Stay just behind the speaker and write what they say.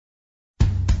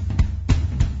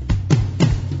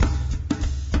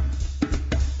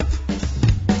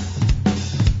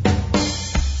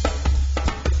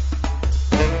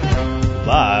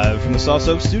Soft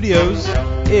Soap Studios,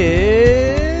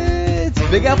 it's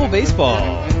Big Apple Baseball.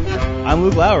 I'm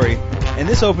Luke Lowry, and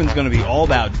this open's going to be all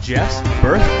about Jeff's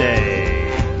birthday.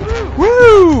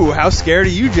 Woo! How scared are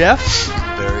you, Jeff?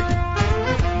 Very.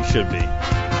 You should be.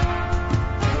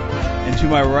 And to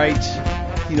my right,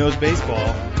 he knows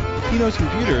baseball, he knows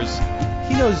computers,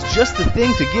 he knows just the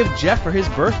thing to give Jeff for his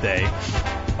birthday.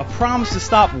 A promise to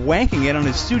stop wanking it on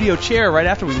his studio chair right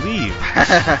after we leave.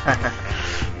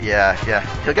 Yeah.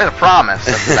 He'll get a promise.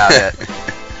 That's about it.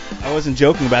 I wasn't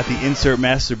joking about the insert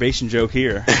masturbation joke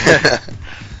here.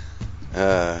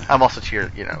 I'm also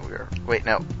cheered. Wait,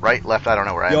 no, right, left. I don't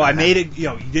know where I am. I made it.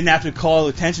 You didn't have to call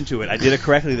attention to it. I did it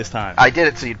correctly this time. I did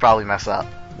it so you'd probably mess up.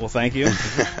 Well, thank you.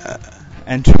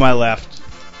 And to my left,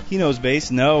 he knows base.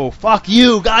 No, fuck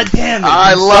you. God damn it.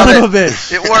 I love son it. of a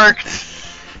bitch. It worked.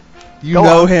 You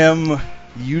know him.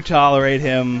 You tolerate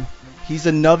him. He's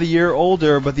another year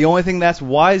older, but the only thing that's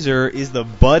wiser is the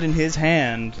bud in his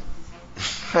hand.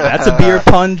 That's a beer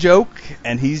pun joke,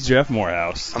 and he's Jeff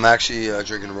Morehouse. I'm actually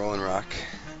drinking Rolling Rock.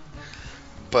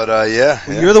 But, yeah.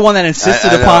 You're the one that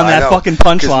insisted upon that fucking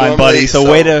punchline, buddy,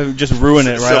 so way to just ruin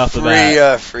it right off the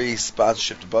bat. Free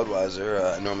sponsorship to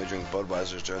Budweiser. I normally drink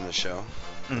Budweisers during the show.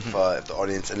 Mm-hmm.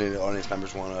 If any of the audience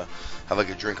members want to have like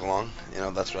a drink along,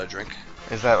 that's what I drink.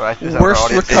 Is that right?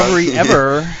 Worst recovery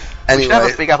ever. We should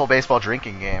have a Big Apple Baseball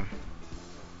drinking game.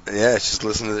 Yeah, it's just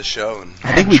listen to the show.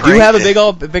 I think we do have a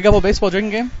Big Apple Baseball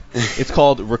drinking game. It's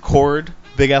called Record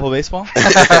Big Apple Baseball.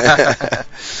 Yeah,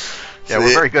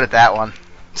 we're very good at that one.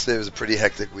 Today was a pretty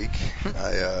hectic week.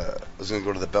 I was going to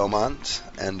go to the Belmont,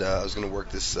 and I was going to work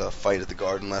this fight at the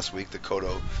Garden last week, the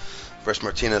Cotto versus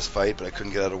Martinez fight, but I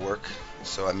couldn't get out of work,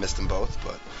 so I missed them both.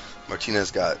 But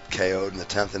Martinez got KO'd in the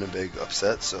 10th in a big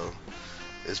upset, so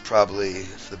it was probably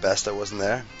for the best I wasn't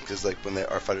there, because like when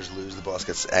our fighters lose, the boss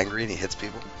gets angry and he hits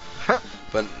people.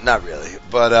 But not really.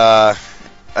 But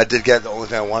I did get the only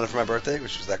thing I wanted for my birthday,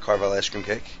 which was that Carvel ice cream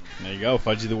cake. There you go,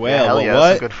 Fudgy the Whale. Hell yeah,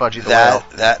 what? Some good Fudgy the Whale.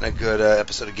 That and a good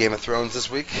episode of Game of Thrones this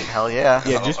week. Hell yeah.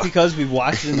 Yeah, just because we've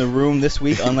watched it in the room this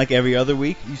week, unlike every other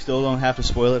week, you still don't have to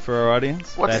spoil it for our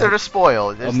audience. What's there to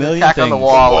spoil? There's a million the attack things. on the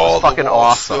wall. It was fucking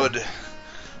awesome. Stood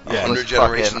 100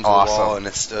 generations of the wall, and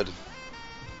it stood.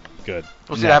 Good.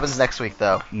 We'll see what happens next week,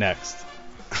 though. Next.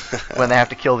 When they have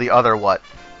to kill the other,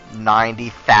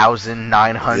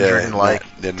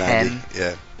 90,900 10?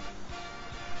 Yeah.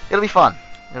 It'll be fun.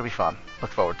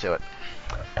 Look forward to it.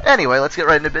 Anyway, let's get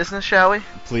right into business, shall we?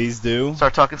 Please do.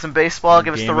 Start talking some baseball.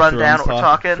 Give us the rundown what we're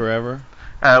talking. Forever.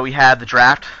 We had the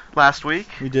draft last week.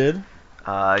 We did.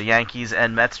 Yankees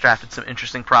and Mets drafted some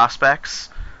interesting prospects.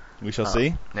 We shall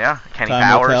see. Yeah, Kenny Time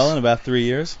Powers. will tell in about 3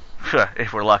 years.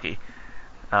 If we're lucky.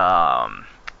 We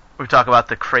talk about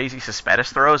the crazy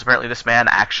Cespedes throws. Apparently this man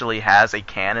actually has a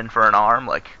cannon for an arm,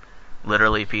 like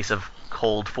literally a piece of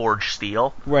cold forged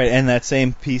steel. Right, and that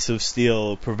same piece of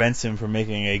steel prevents him from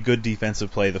making a good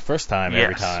defensive play the first time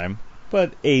every time,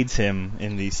 but aids him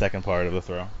in the second part of the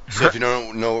throw. So if you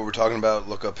don't know what we're talking about,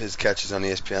 look up his catches on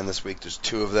ESPN this week. There's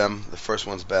two of them. The first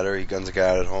one's better. He guns a guy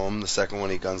out at home. The second one,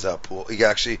 he guns out Poole.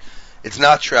 It's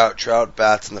not Trout. Trout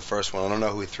bats in the first one. I don't know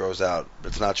who he throws out, but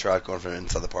it's not Trout going from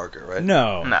inside the Parker, right?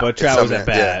 No. But Trout was at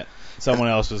bat. Yeah. Someone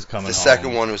else was coming The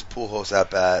second one was Pujols at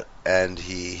bat, and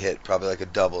he hit probably like a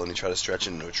double, and he tried to stretch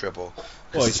it into a triple.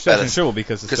 Well, he's stretching a triple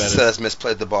because Cespedes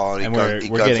misplayed the ball, and he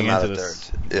guns him out at third.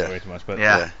 Yeah. Way too much, but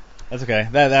yeah. That's okay.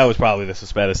 That was probably the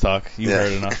Cespedes talk. You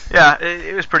heard enough. Yeah,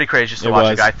 it was pretty crazy just to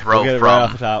watch a guy throw from right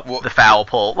off the, top. The foul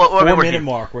pole. 4 minute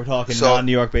mark. We're talking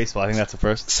non-New York baseball. I think that's the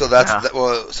first. So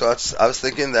I was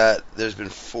thinking that there's been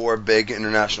 4 big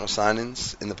international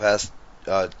signings in the past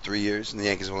 3 years, and the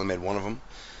Yankees have only made one of them.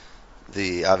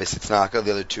 Obviously it's Tanaka.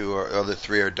 The other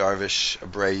 3 are Darvish,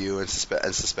 Abreu, and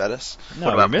Cespedes.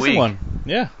 No, we're missing one.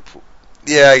 Yeah.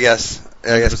 Yeah, I guess.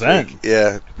 Puig.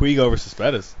 Yeah. Puig over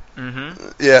Cespedes.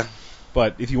 Mm-hmm. Yeah.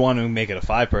 But if you want to make it a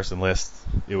 5-person list,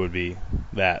 it would be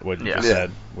that, what you just said,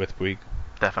 with Puig.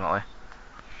 Definitely.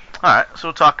 All right, so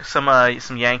we'll talk some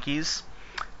Yankees.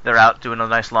 They're out doing a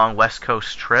nice long West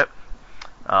Coast trip,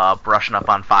 brushing up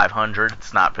on 500.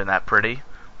 It's not been that pretty.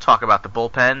 Talk about the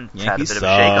bullpen. It's had a bit of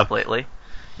a shake-up lately.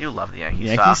 You love the Yankees.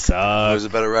 Yankees suck. Who's a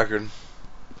better record?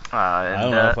 I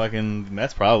don't know. Fucking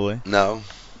Mets probably. No.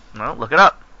 Well, look it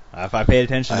up. If I paid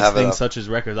attention to things such as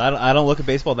records, I don't look at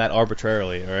baseball that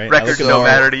arbitrarily. All right. Records don't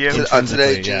matter to you.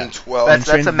 Today, June 12th.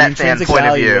 That's a Mets fan point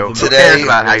of view. Today,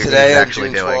 about how today on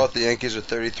June doing. 12th, the Yankees are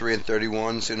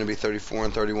 33-31, soon to be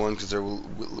 34-31 because they're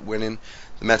winning.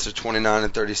 The Mets are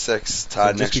 29-36,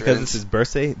 tied next year. Just because it's his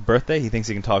birthday, he thinks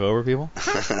he can talk over people.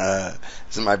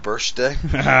 Is it my birthday?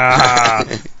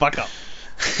 Fuck up.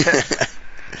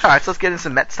 All right, so let's get into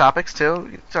some Mets topics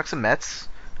too. Talk some Mets.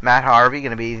 Matt Harvey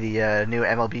going to be the new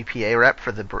MLBPA rep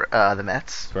for the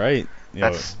Mets. That's right.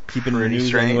 That's keeping the pretty news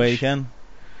strange. any way he can.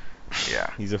 Yeah.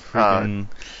 He's a freaking.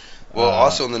 Well,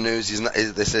 also in the news,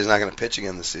 they say he's not going to pitch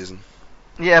again this season.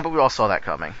 Yeah, but we all saw that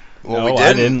coming. Well, No, we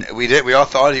I didn't. didn't. We did. We all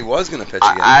thought he was going to pitch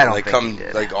again. I don't like think come he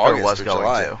did. like Or August was or going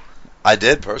July. to. I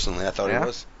did personally. I thought Yeah? he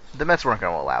was. The Mets weren't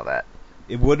going to allow that.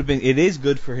 It would have been. It is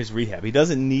good for his rehab. He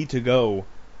doesn't need to go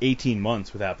 18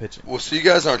 months without pitching. Well, so you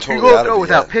guys aren't You totally won't out of go it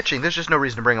without yet. pitching. There's just no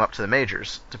reason to bring him up to the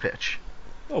majors to pitch.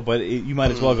 Oh, but you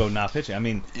might as well go not pitching. I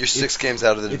mean, You're 6 games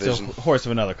out of the division. It's a horse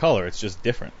of another color. It's just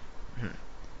different. Hmm.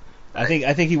 I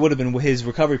think he would have been. His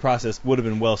recovery process would have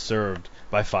been well served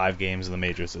by 5 games in the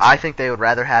majors. I think they would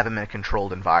rather have him in a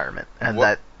controlled environment, and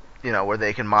What- that where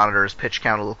they can monitor his pitch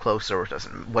count a little closer.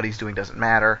 What he's doing doesn't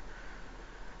matter.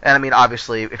 And I mean,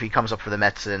 obviously, if he comes up for the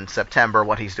Mets in September,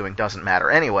 what he's doing doesn't matter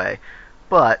anyway.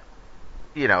 But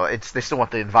they still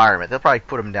want the environment. They'll probably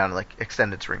put him down to like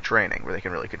extended spring training where they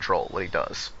can really control what he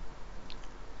does.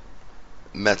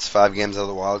 Mets 5 games out of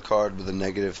the wild card with a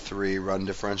 -3 run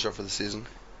differential for the season.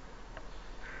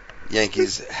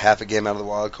 Yankees half a game out of the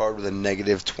wild card with a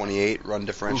 -28 run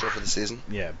differential for the season.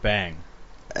 Yeah, bang.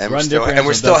 And Run we're still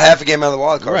differential half a game out of the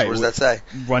wild card. Right, So what does that say?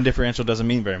 Run differential doesn't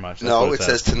mean very much. That's No, what it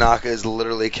says Tanaka is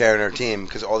literally carrying our team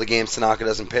because all the games Tanaka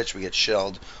doesn't pitch, we get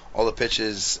shelled. All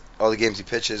the games he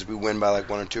pitches, we win by like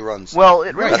 1 or 2 runs. Well,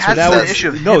 it really That's has what that been an was- issue.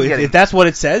 Of No, him getting- if that's what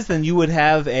it says, then you would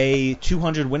have a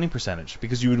 200 winning percentage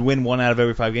because you would win 1 out of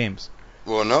every 5 games.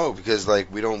 Well, no, because like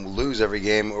we don't lose every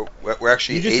game. We're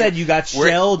actually You just 8 said you got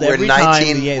we're- shelled we're every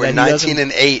 19, time. We're that he 19 doesn't-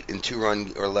 and 8 in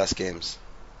 2-run or less games.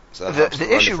 So that helps the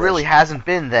run issue really differential. hasn't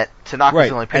been that Tanaka's right,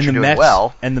 the only and pitcher the doing Mets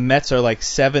well. and the Mets are like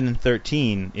 7 and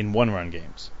 13 in 1-run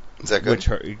games, Is that good?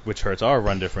 which hurts our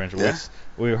run differential. Yeah.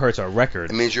 Which hurts our record.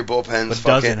 It means your bullpen's But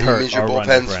doesn't fucking. hurt It means your our run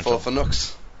bullpen's differential. full of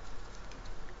nooks.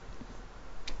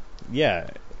 Yeah,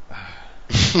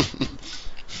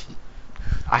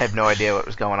 I have no idea what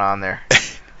was going on there.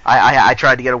 I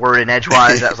tried to get a word in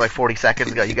edgewise. That was like 40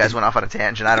 seconds ago. You guys went off on a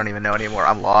tangent. I don't even know anymore.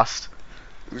 I'm lost.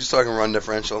 We're just talking run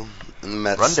differential and the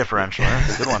Mets. Run differential.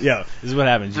 That's a good one. yeah. This is what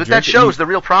happens. You But that drink- shows the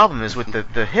real problem is with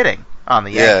the hitting on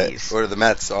the Yeah, Yankees. or the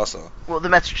Mets also. Well, the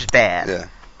Mets are just bad. Yeah.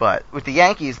 But with the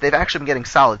Yankees, they've actually been getting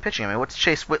solid pitching. I mean, what's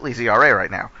Chase Whitley's ERA right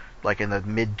now? Like in the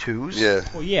mid-2s? Yeah.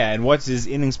 Well, yeah, and what's his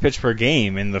innings pitched per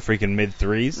game in the freaking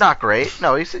mid-3s? Not great.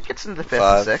 No, he gets into the 5th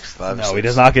 5, and 6th. 5 or No, 6. he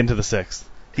does not get into the 6th.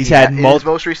 He's He had in his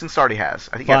multiple. most recent start he has.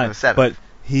 I think he got Fine, in the 7th. but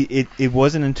it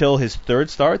wasn't until his 3rd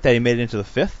start that he made it into the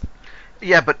 5th.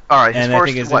 yeah, but all right, his And I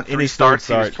think first, it's what, in 3 his starts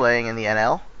third he was start. playing in the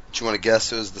NL? Do you want to guess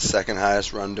who's the second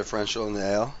highest run differential in the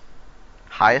AL?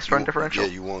 Highest run You- differential? Yeah,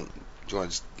 you won't. Do you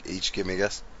want to just each give me a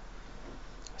guess?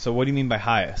 So what do you mean by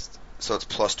highest? So it's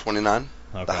plus 29.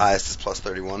 Okay. The highest is plus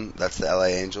 31. That's the LA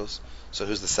Angels. So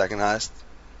who's the second highest?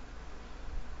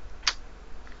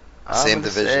 I'm Same gonna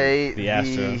division. say The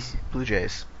Astros. Blue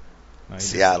Jays. No, you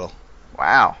just- Seattle.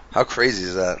 Wow. How crazy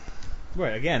is that?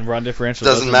 Right, again, run differential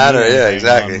Doesn't mean matter, yeah, anything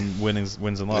exactly. on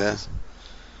wins and losses.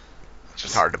 It's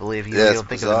just hard to believe. You Yeah, it's don't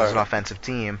think of them as an bizarre. offensive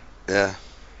team. Yeah.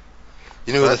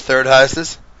 You know who the third highest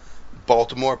is?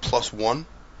 Baltimore plus 1.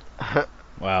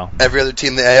 Wow. Every other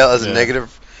team in the AL has a Yeah.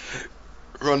 negative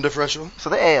run differential. So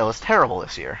the AL is terrible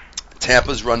this year.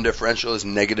 Tampa's run differential is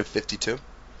negative 52.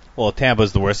 Well,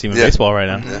 Tampa's the worst team in Yeah. baseball right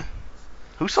now. Yeah.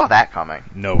 Who saw that coming?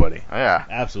 Nobody. Oh, yeah.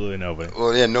 Absolutely nobody.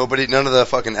 Well, yeah, none of the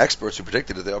fucking experts who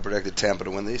predicted it, they all predicted Tampa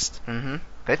to win the East. Mm-hmm.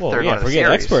 They Well, they're yeah, going to the forget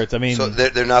series. experts. I mean, So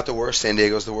they're not the worst. San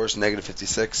Diego's the worst, negative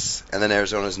 56. And then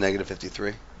Arizona's negative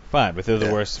 53. fine, but they're the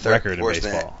Yeah. worst Third record in worst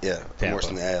baseball. yeah, Tampa. worst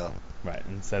in the AL. Right,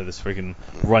 instead of this freaking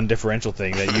run differential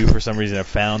thing that you, for some reason, have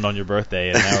found on your birthday,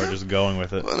 and now we're just going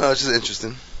with it. Well, no, it's just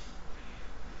interesting.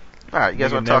 All right, you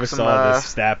guys Nigga want to never talk some? saw this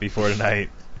stat before tonight.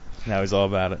 Now he's all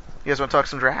about it. You guys want to talk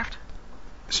some draft?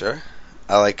 Sure.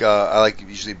 I like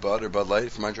usually Bud or Bud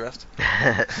Light for my draft.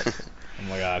 Oh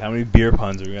my god, how many beer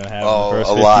puns are we going to have Oh, in the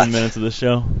first a 15 lot. minutes of the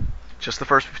show? Just the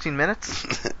first 15 minutes?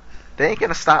 They ain't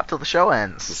gonna stop till the show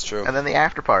ends. That's true. And then the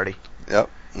after party, Yep.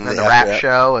 and then the after rap that,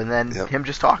 show, and then Yep. him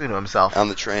just talking to himself. On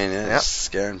the train, yeah, Yep. just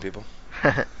scaring people.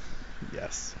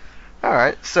 Yes. All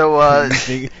right, so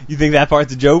You think that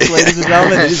part's a joke, ladies and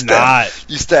gentlemen? It is not.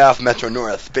 You stay off Metro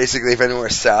North. Basically, if anywhere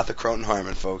south of Croton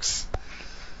Harmon, folks.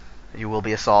 you will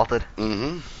be assaulted.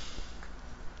 Mm-hmm.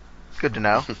 Good to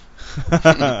know.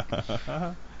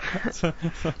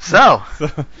 So,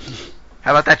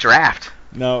 how about that draft?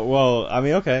 No, well, I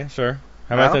mean, okay, sure.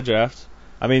 How No? about that draft?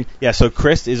 I mean, yeah, so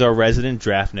Chris is our resident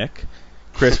draftnik.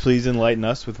 Chris, please enlighten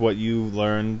us with what you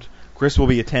learned. Chris will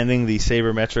be attending the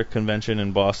Sabermetric convention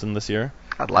in Boston this year.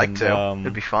 I'd like And, to.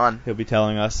 It'd be fun. He'll be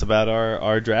telling us about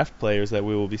our draft players that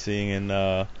we will be seeing in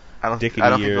I don't think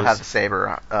we'll have the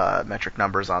Saber metric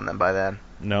numbers on them by then.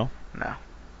 No? No.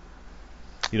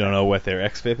 You don't know what their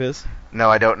XFIP is? No,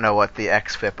 I don't know what the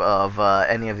XFIP of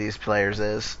any of these players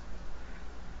is.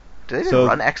 Do they even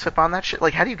run XFIP on that shit?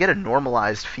 Like, how do you get a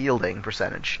normalized fielding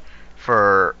percentage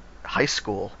for high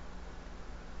school?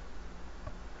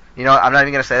 You know, I'm not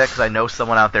even going to say that because I know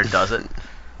someone out there does it.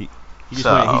 He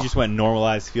just went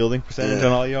normalized fielding percentage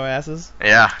on all your asses?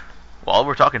 Yeah. Well,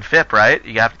 we're talking FIP, right?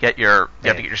 You have to get your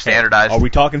standardized. Are we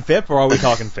talking FIP or are we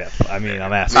talking FIP? I mean,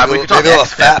 I'm asking. Maybe a little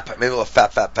FAP. Maybe a little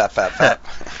FAP.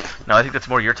 No, I think that's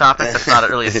more your topic. That's not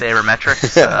really a Saber metric.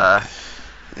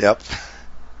 Yep.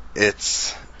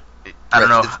 It's. I don't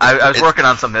know. I was working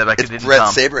on something that I didn't It's Brett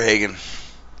Saberhagen.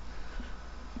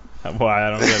 Why? I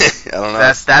don't get it. I don't know.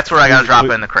 That's where I got to drop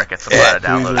in the crickets. I'm glad to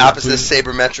download it. Opposite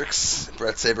Sabermetrics,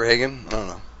 Brett Saberhagen. I don't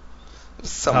know.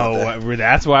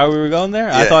 That's why we were going there?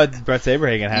 Yeah. I thought Brett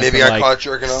Saberhagen had maybe some, I caught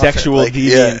jerking off sexual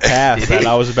deviant past that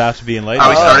I was about to be enlightened.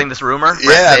 Are we starting this rumor?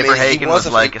 Yeah, Brett Saberhagen was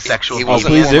like a sexual deviant. He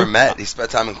wasn't former Met. He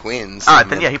spent time in Queens. All right,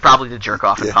 then he probably did jerk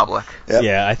off in public. Yep.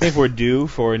 Yeah, I think we're due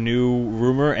for a new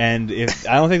rumor, and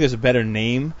I don't think there's a better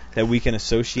name that we can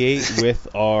associate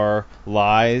with our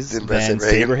lies than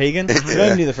Saberhagen. We don't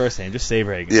even need the first name, just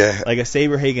Saberhagen. Yeah. Like a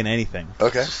Saberhagen anything.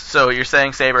 Okay. So you're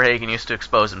saying Saberhagen used to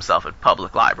expose himself at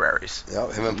public libraries? Yeah,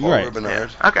 him and Paul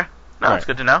Bernard. Yeah. Okay. No, that's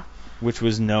good to know. Which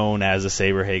was known as a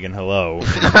Saberhagen Hello in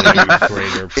the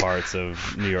greater parts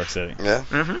of New York City. Yeah.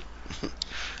 Mm-hmm.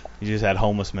 You just had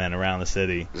homeless men around the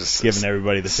city giving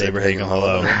everybody the Saberhagen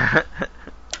Hello.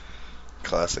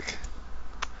 Classic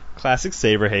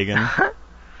Saberhagen.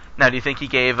 Now, do you think he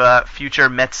gave future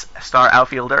Mets star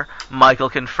outfielder Michael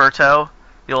Conforto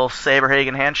the old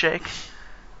Saberhagen handshake?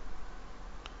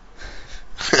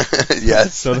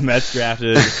 Yes. So the Mets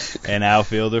drafted an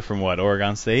outfielder from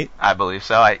Oregon State? I believe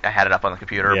so. I had it up on the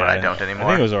computer, but I don't anymore. I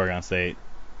think it was Oregon State,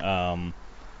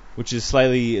 which is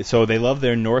slightly. So they love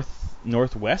their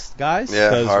northwest guys. Yeah,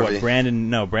 because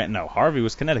Harvey. Harvey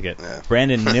was Connecticut. Yeah.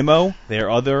 Brandon Nimmo, their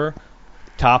other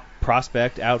top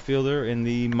prospect outfielder in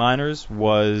the minors,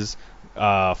 was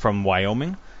from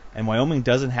Wyoming, and Wyoming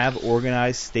doesn't have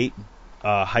organized state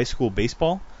high school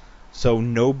baseball. So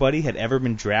nobody had ever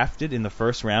been drafted in the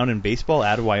first round in baseball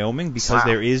out of Wyoming because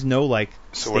there is no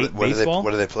state baseball.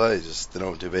 What do they play? Just they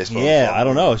don't do baseball. Yeah, I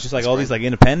don't know. It's just all these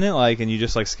independent and you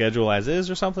just schedule as is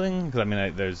or something. Because I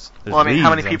mean, there's how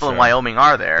many people in Wyoming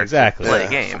are there? Exactly. To play a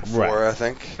game. 4, I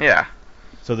think. Yeah.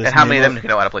 So and how many of them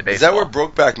know how to play baseball? Is that where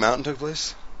Brokeback Mountain took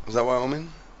place? Was that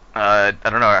Wyoming? I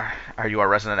don't know. Are you our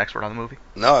resident expert on the movie?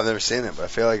 No, I've never seen it, but I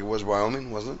feel like it was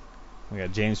Wyoming, wasn't it? We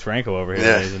got James Franco over here,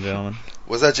 ladies and gentlemen.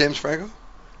 Was that James Franco?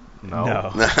 No.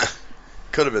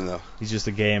 Could have been, though. He's just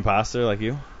a gay imposter like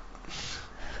you?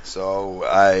 So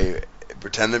I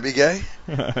pretend to be gay?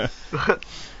 Is that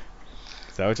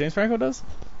what James Franco does?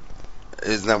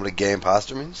 Isn't that what a gay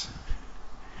imposter means?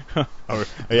 Yeah,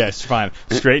 it's fine.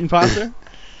 Straight imposter?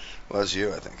 Well, that's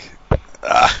you, I think.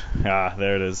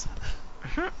 There it is.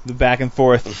 The back and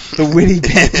forth, the witty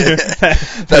banter.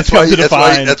 That's why you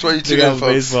two guys,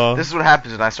 folks. Baseball. This is what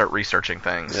happens when I start researching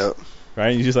things. Yep.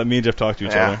 Right? You just let me and Jeff talk to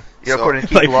each other. You know, according to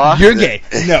Keith Law, you're gay.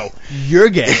 No, you're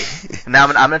gay. Now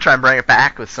I'm going to try and bring it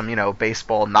back with some,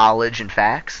 baseball knowledge and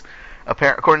facts.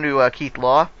 According to Keith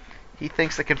Law, he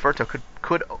thinks that Conforto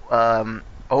could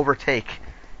overtake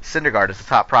Syndergaard as the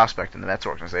top prospect in the Mets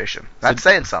organization. That's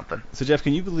saying something. So Jeff,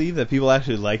 can you believe that people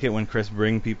actually like it when Chris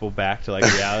brings people back to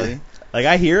reality?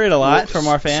 I hear it a lot from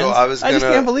our fans. So I just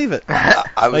can't believe it.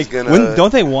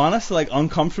 Don't they want us to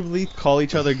uncomfortably call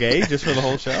each other gay just for the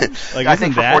whole show? I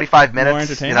think for 45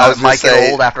 minutes, it might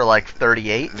get old after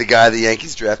 38. The guy the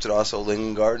Yankees drafted, also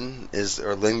Lindgren, is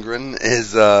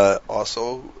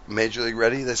also Major League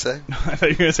ready. They say. I thought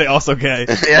you were gonna say also gay.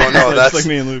 Yeah. Oh no, that's like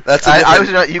me and Luke. That's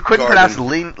you couldn't pronounce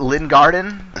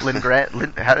Lindgren.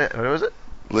 What was it?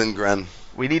 Lindgren.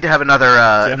 We need to have another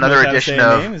edition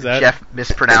of Jeff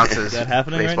mispronounces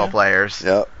baseball players.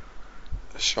 Yep.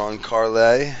 Sean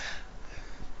Carley.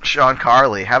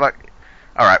 How about?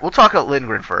 All right, we'll talk about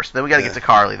Lindgren first. Then we got to get to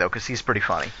Carley though, because he's pretty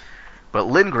funny. But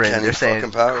Lindgren, they're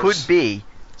saying, could be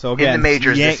in the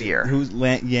majors this year. Who's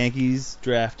Yankees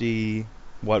draftee?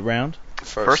 What round?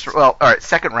 First. All right,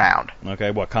 second round.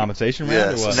 Okay, what, compensation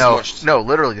round? Yes. Or what? No,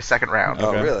 literally the second round.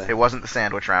 Oh, really? It wasn't the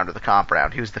sandwich round or the comp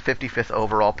round. He was the 55th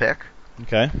overall pick.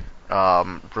 Okay.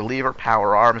 Reliever,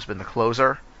 power arm, has been the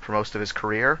closer for most of his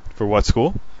career. For what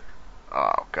school?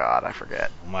 Oh, God, I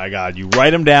forget. Oh, my God. You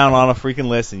write him down on a freaking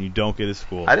list and you don't get his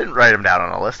school. I didn't write him down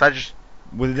on a list.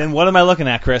 Well, then what am I looking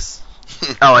at, Chris?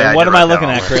 Oh, yeah. What am I looking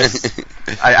at, Chris?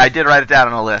 I did write it down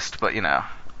on a list, but,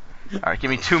 All right, give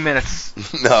me 2 minutes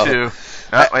No.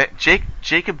 to. Wait,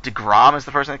 Jacob DeGrom is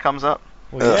the first thing that comes up.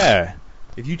 Well, yeah.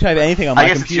 If you type anything on I my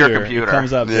guess it's your computer, computer. it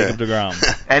comes up Yeah. Jacob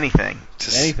DeGrom. Anything.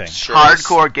 Just Anything. shows-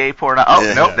 Hardcore gay porn. Oh,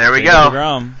 Yeah. nope, there we Jacob go.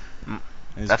 DeGrom.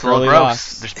 His That's a little curly gross.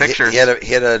 locks. There's pictures. He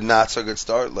had a not so good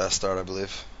last start, I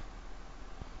believe.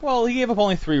 Well, he gave up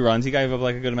only 3 runs. He gave up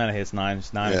like a good amount of hits, 9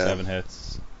 or Yeah. 7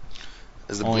 hits.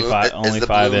 Is the Only blue, five- is only the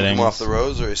 5 blue come innings. off the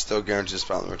rose, or is still guaranteed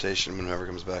spot in the rotation when whoever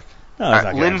comes back? No, All he's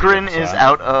right, not guaranteed Lindgren to is spot.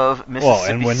 out of Well,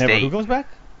 Mississippi and whenever State. who comes back?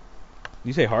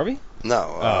 You say Harvey? No,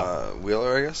 Oh.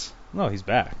 Wheeler, I guess. No, he's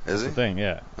back. Is That's he? the thing,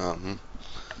 yeah. Mm-hmm.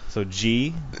 So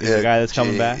G is the guy that's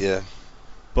coming back. Yeah.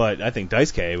 But I think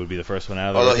Daisuke would be the first one out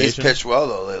of the Although he's rotation. pitched well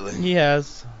though lately. He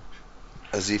has.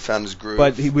 Has he found his groove?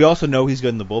 But we also know he's good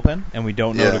in the bullpen, and we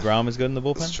don't know Yeah. DeGrom is good in the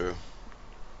bullpen. That's true.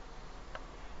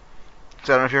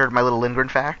 So I don't know if you heard my little Lindgren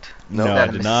fact. No, No, Out I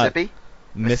of did not. Mississippi?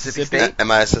 Mississippi State?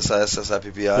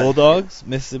 MISSISSIPPI. Bulldogs,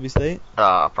 Mississippi State.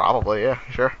 Probably, yeah,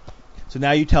 sure. So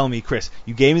now you tell me, Chris,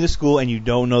 you gave me the school and you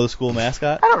don't know the school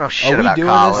mascot? I don't know shit Are we about doing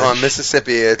college. this? On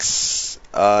Mississippi, it's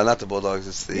not the Bulldogs.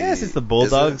 It's the Yes, it's the is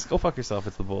Bulldogs. it? Go fuck yourself.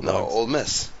 It's the Bulldogs. No, Ole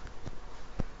Miss.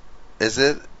 Is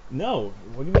it? No,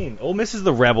 what do you mean? Ole Miss is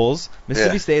the Rebels.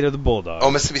 Mississippi Yeah. State are the Bulldogs.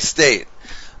 Oh, Mississippi State.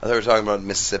 I thought we were talking about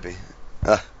Mississippi.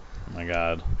 Oh my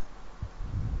God.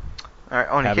 All right.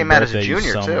 Oh, and he Happy came out as a birthday, you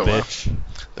junior, son too. of a bitch.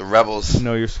 The Rebels.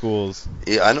 Know your schools.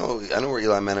 Yeah, I know where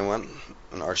Eli Manning went,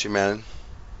 and Archie Manning,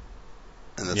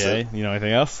 and that's Yeah, it. you know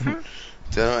anything else? Do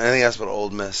I know anything else about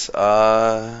Old Miss?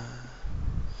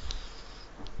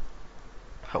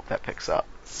 Hope that picks up.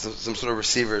 Some sort of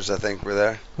receivers, I think, were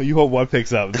there. You hope what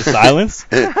picks up? The silence?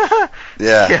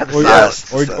 Yeah. Yeah, the or,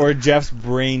 silence. or Jeff's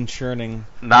brain churning.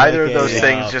 Neither like of those a,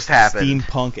 things just happened.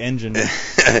 Steampunk engine.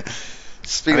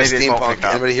 Speaking of Maybe it won't steampunk, pick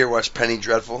up. anybody here watch Penny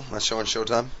Dreadful? That show on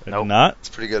Showtime? Nope. Not? It's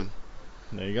pretty good.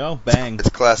 There you go. Bang. It's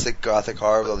classic gothic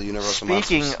horror with all the universal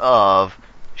Speaking monsters. of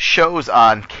shows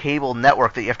on cable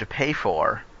network that you have to pay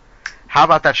for, how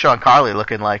about that Sean Carly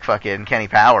looking like fucking Kenny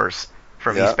Powers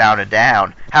from Yeah. Eastbound and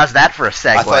Down? How's that for a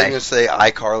segue? I thought you were going to say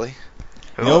iCarly.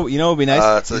 You know what would be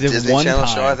nice? It's a is if Disney one Channel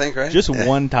time, show, I think, right? Just Yeah.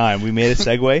 one time we made a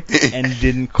segue and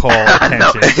didn't call attention.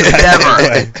 No, to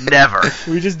that segue. never.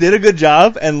 We just did a good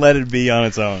job and let it be on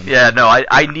its own. Yeah, no,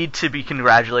 I need to be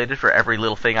congratulated for every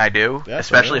little thing I do, That's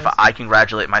especially what it if I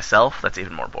congratulate myself. That's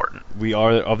even more important. We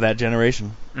are of that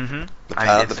generation. Mm-hmm. The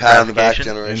pat on the back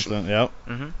generation. Instant, yep.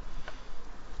 Mm-hmm.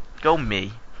 Go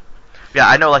me. Yeah,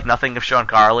 I know like nothing of Sean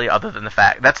Carly other than the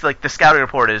fact that's like the scouting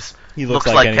report is He looks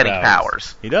looks like Kenny Kenny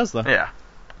Powers. He does though. Yeah.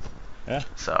 Yeah.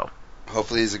 So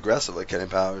Hopefully he's aggressive like Kenny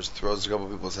Powers. Throws a couple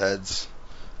people's heads.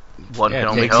 one Yeah, can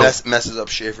only takes hope. Messes up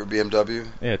Schaefer BMW.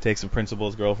 Yeah, takes the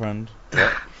principal's girlfriend.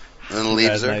 Yeah. And then leaves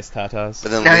Has her. nice tatas.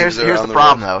 But then Now leaves here's her on the the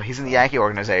problem road. though. He's in the Yankee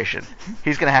organization.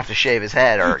 He's gonna have to shave his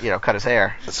head or cut his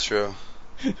hair. That's true.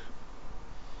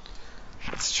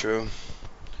 That's true.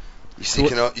 You So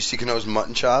see Cano's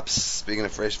mutton chops. Speaking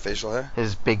of facial hair.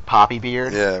 His big poppy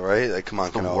beard. Yeah, right. Like, come on,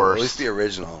 The Cano. worst. At least be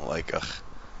original. Like, ugh.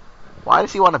 Why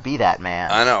does he want to be that man?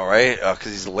 I know, right?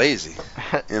 Because he's lazy.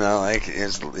 Like,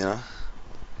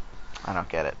 I don't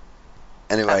get it.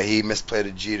 Anyway, he misplayed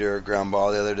a Jeter ground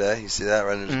ball the other day. You see that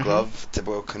right in his Mhm. glove?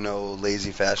 Typical Cano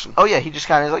lazy fashion. Oh yeah, he just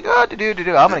kind of like, oh, do.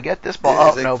 I'm gonna get this ball. Yeah, Oh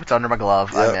he's like- nope, it's under my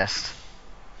glove. I Yep. missed.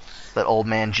 That old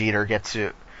man Jeter gets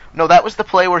to. No, that was the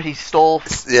play where he stole.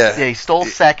 Yeah. Yeah, he stole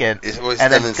second It was-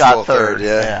 and then stole got third.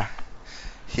 Yeah.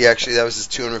 He actually, that was his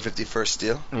 251st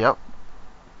steal. Yep.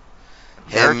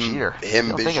 Derek Him, Jeter. him,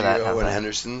 Don't think of that, Biggio, don't and they?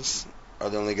 Henderson's are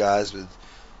the only guys with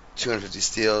 250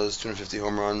 steals, 250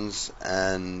 home runs,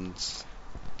 and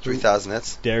 3,000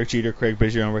 hits. Derek Jeter, Craig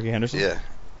Biggio, and Ricky Henderson. Yeah.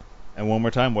 And one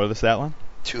more time, what are the stat line?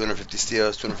 250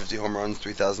 steals, 250 home runs,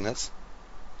 3,000 hits.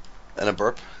 And a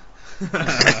burp.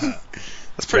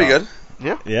 That's pretty Yeah. good.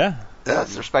 Yeah. Yeah.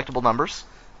 That's respectable numbers.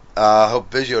 I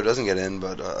hope Biggio doesn't get in,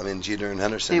 but Jeter and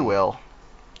Henderson. He will.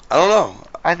 I don't know.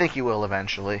 I think he will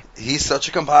eventually. He's such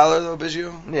a compiler, though,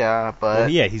 Biggio. Yeah, but Well,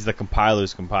 yeah, he's the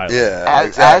compiler's compiler. Yeah, as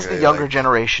exactly. the younger like-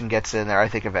 generation gets in there, I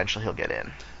think eventually he'll get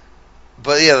in.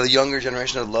 But yeah, the younger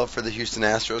generation of love for the Houston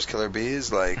Astros Killer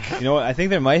Bees, like You know what? I think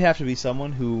there might have to be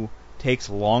someone who takes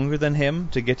longer than him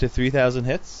to get to 3,000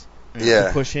 hits. yeah,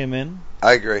 To push him in.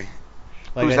 I agree.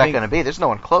 Like, Who's I that think- going to be? There's no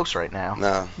one close right now,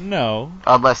 No, No.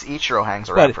 unless Ichiro hangs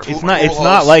around But for. it's a not- while. it's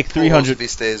not like 300 if he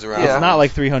stays around. Yeah. It's not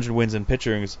like 300 wins in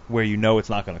pitchers where you know it's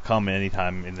not going to come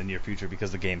anytime in the near future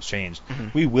because the game's changed.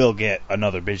 Mhm. We will get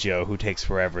another Biggio who takes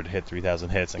forever to hit 3,000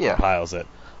 hits and Yeah. compiles it,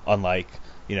 unlike,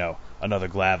 another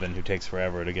Glavine who takes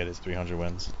forever to get his 300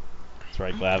 wins. That's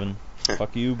right, Glavine.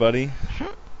 Fuck you, buddy.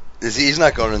 He's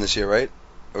not going in this year, right?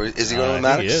 Or is he going I with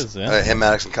think Maddox? he is, yeah. Him,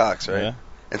 Maddox, and Cox, right? Yeah.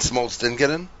 And Smoltz didn't get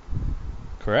in.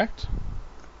 Correct?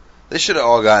 They should have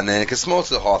all gotten in because Smoltz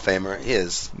is a Hall of Famer. He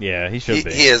is. Yeah, he should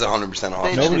be. He is 100% a Hall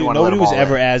of They Famer. just Nobody was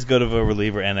ever as good of a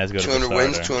reliever and as good of a 200 starter.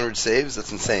 wins, 200 saves.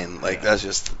 That's insane. Like that's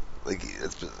just like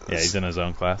it's Yeah, he's in his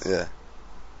own class. yeah.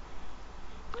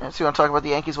 So you want to talk about the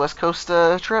Yankees West Coast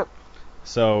trip?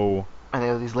 So I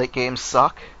know these late games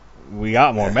suck. we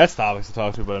got more Yeah. Mets topics to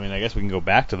talk to, but I mean, I guess we can go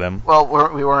back to them. Well,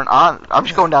 we weren't on. I'm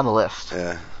just going down the list.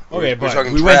 Yeah. Okay, We're but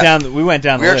talking we draft. went down We the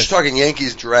were list. just talking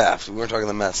Yankees draft. We weren't talking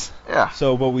the Mets. Yeah.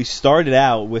 So, but we started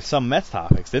out with some Mets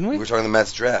topics, didn't We we? were talking the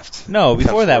Mets draft. No,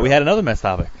 before that we Absolutely. had another Mets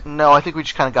topic. No, I think we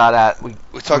just kind of got at. We talked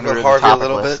moved about to the Harvey a topic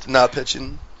little list. bit, not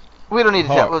pitching. We don't need to.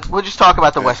 Hawk. We'll just talk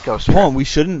about the Yeah. West Coast Hold trip. on, we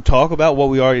shouldn't talk about what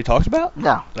we already talked about?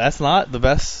 No. That's not the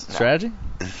best No. strategy?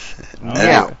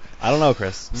 No. I don't know,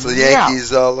 Chris. So the Yeah.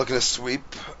 Yankees looking to sweep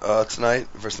tonight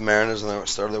versus the Mariners on the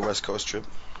start of their West Coast trip.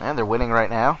 Man, they're winning right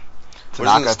now. Where's in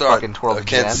the Tanaka start? fucking twirled the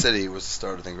Kansas jam. City was the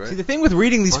start, I think, See, right? the thing with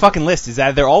reading these What? fucking lists is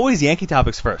that they're always Yankee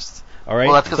topics first. All right?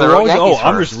 Well, that's 'cause So I they're wrote always, Yankees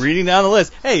I'm first. just reading down the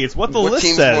list. Hey, it's what the What list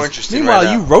team's says. more interesting Meanwhile,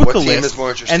 right you now? wrote What the team list, is more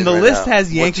interesting and the right list now? has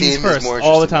What Yankees team is first more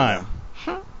all the interesting right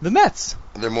time. The Mets.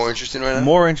 They're more interesting right now?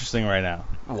 More interesting right now.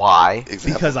 Why?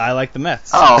 Example. Because I like the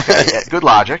Mets. Oh, okay. Yeah, good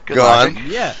logic. Good Go logic. on.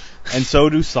 Yeah. And so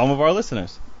do some of our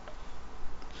listeners.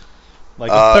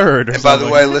 Like a third or And by the something.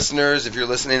 way, listeners, if you're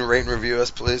listening, rate and review us,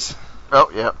 please. Oh,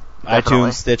 yeah. Definitely.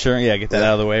 iTunes, Stitcher. Yeah, get that Yeah.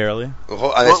 out of the way early.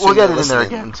 We'll get it in there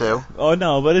again, too. Oh,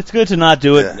 no, but it's good to not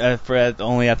do it Yeah.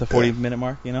 only at the 40-minute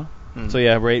mark, you know? Hmm. So,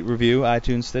 yeah, rate, review,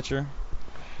 iTunes, Stitcher.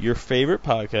 Your favorite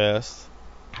podcast.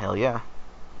 Hell yeah.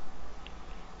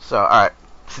 So, alright.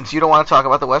 Since you don't want to talk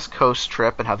about the West Coast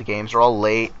trip and how the games are all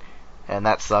late, and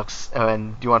that sucks,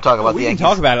 and do you want to talk about we the can Yankees?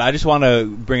 talk about it. I just want to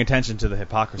bring attention to the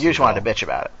hypocrisy. You just of it wanted to all. bitch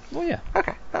about it. Well, yeah.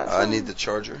 Okay. I need the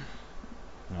Charger.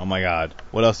 Oh, my God.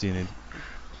 What else do you need?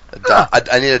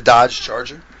 I need a Dodge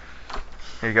Charger.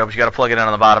 Here you go, but you got to plug it in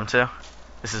on the bottom, too.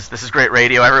 This is great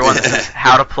radio, everyone. This is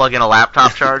how to plug in a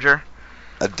laptop charger.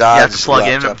 A Dodge You have to plug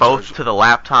in laptop both charger. to the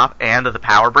laptop and to the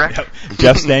power brick. Yep.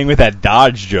 Jeff's staying with that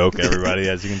Dodge joke, everybody,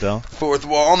 as you can tell. Fourth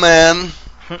wall, man.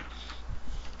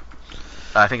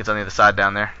 I think it's on the other side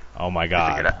down there. Oh, my Figure it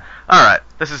God. out. All right,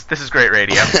 this is great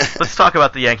radio. Let's talk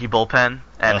about the Yankee bullpen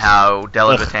and how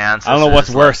Dellin Betances. I don't know what's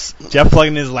is worse, Jeff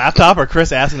plugging in his laptop or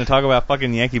Chris asking to talk about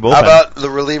fucking Yankee bullpen. How about the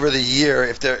reliever of the year,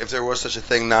 if there was such a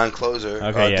thing, non-closer?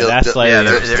 Okay, yeah, that's slightly- Yeah,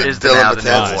 there is the Dylan now the new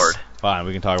Betances. award. Fine,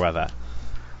 we can talk about that.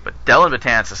 But Dellin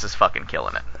Betances is fucking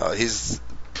killing it. He's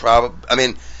probably. I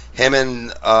mean, him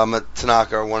and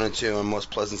Tanaka are 1 and 2 and most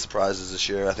pleasant surprises this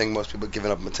year. I think most people have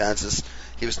given up Betances.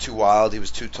 He was too wild. He was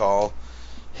too tall.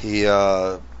 He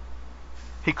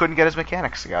He couldn't get his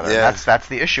mechanics together. Yeah. That's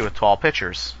the issue with tall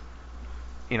pitchers.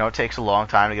 You know, it takes a long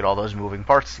time to get all those moving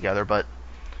parts together, but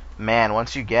man,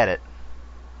 once you get it,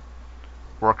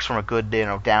 works from a good,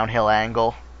 downhill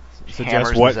angle. So, hammers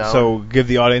Jeff, the what? zone. So, give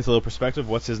the audience a little perspective.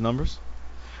 What's his numbers?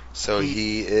 So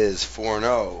he is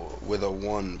 4-0 with a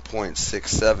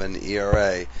 1.67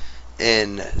 ERA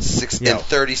in Yo.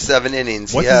 37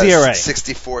 innings. What's he has his ERA?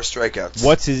 64 strikeouts.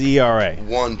 What's his ERA?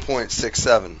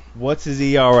 1.67. What's his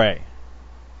ERA?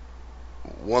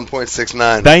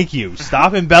 1.69. Thank you.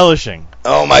 Stop embellishing.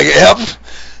 Oh my God!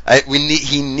 Yep.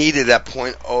 He needed that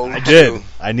 .02. I did.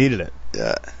 I needed it.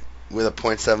 Yeah, with a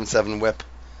 .77 WHIP.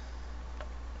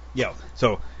 Yo,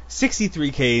 so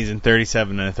 63 Ks in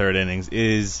 37 and a third innings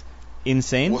is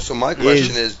insane. Well, so my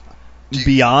question is,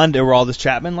 beyond Aroldis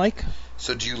Chapman like?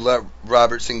 so do you let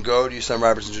Robertson go? Do you sign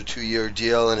Robertson to a 2-year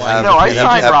deal and Why have? No, I have-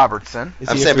 signed have- Robertson. Is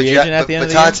I'm he a saying, free but agent at the end of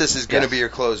the year? Betances is going to Yes. be your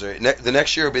closer. The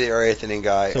next year will be our 8th inning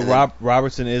guy. So and then-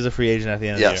 Robertson is a free agent at the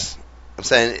end of the year. yes, I'm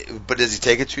saying, but does he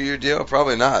take a 2-year deal?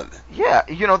 Probably not. Yeah,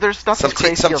 there's nothing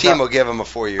crazy. Some team about- will give him a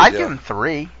 4-year I'd deal, give him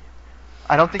 3.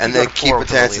 I don't think and you then go to keep 4 with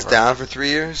a Betances reliever. down for 3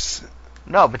 years.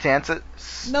 No, Betances.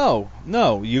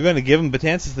 No, you're going to give him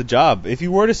Betances the job. If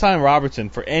you were to sign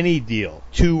Robertson for any deal,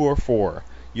 2 or 4,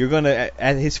 you're going to,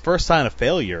 at his first sign of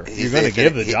failure, He's you're going to the-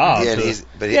 give the he- job. yeah, and to- he's-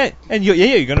 but he-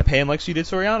 you're going to pay him like you did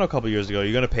Soriano a couple years ago.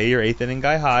 You're going to pay your 8th inning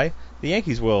guy high. The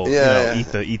Yankees will Yeah,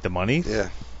 eat the money Yeah,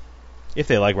 if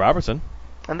they like Robertson.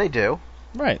 And they do.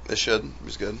 Right. they should. He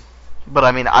was good. But,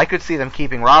 I mean, I could see them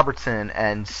keeping Robertson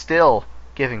and still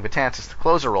giving Betances the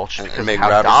closer role just And because of make how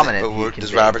Robertson, dominant but he can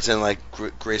does be. Robertson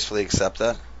gracefully accept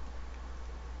that?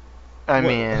 I Well,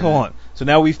 mean, hold on. So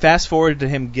now we fast forward to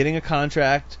him getting a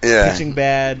contract, Yeah. pitching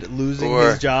bad, losing Or-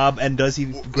 his job, and does he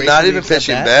gracefully Not even accept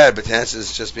pitching that? bad. Betances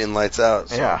is just being lights out.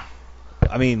 So. yeah.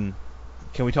 I mean,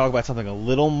 can we talk about something a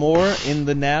little more in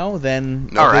the now than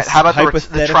No. All right, this how about the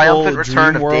hypothetical triumphant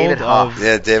return dream of David world Huff?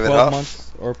 Yeah, David 12 Huff.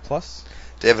 months or plus?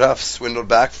 David Huff swindled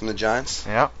back from the Giants.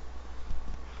 Yeah.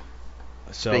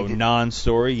 So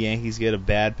non-story, Yankees get a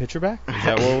bad pitcher back? Is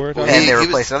that what we're talking And about? they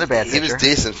replaced another bad pitcher. He was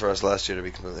decent for us last year, to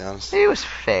be completely honest. He was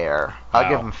fair. I'll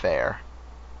give him fair.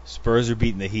 Spurs are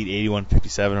beating the Heat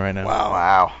 81-57 right now.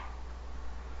 Wow.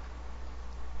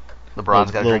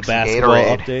 LeBron's got to drink some basketball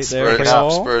Gatorade. update there for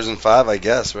y'all. Spurs in 5, I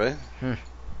guess, right?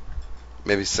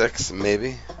 Maybe 6,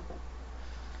 maybe.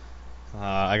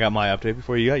 I got my update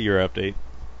before you got your update.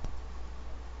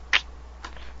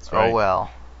 That's right. Oh,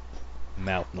 well.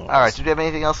 Mouth noise. All right, do you have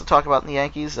anything else to talk about in the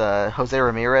Yankees? Jose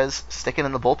Ramirez sticking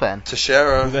in the bullpen.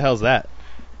 Teixeira. Who the hell's that?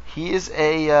 He is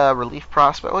a relief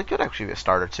prospect. Well, he could actually be a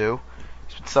starter, too.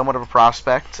 He's been somewhat of a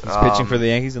prospect. He's pitching for the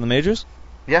Yankees in the majors?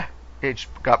 Yeah, he just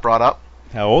got brought up.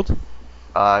 How old?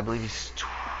 I believe he's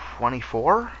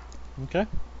 24. Okay.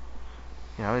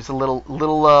 You know, he's a little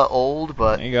old,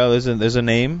 but There you go. There's a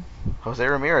name. Jose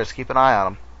Ramirez, keep an eye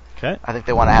on him. Okay. I think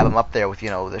they want to have him up there with,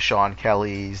 the Sean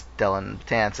Kellys, Dylan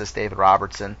Betances, David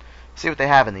Robertson. See what they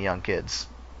have in the young kids.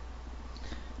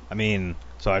 I mean,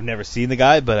 so I've never seen the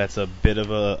guy, but that's a bit of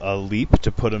a leap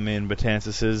to put him in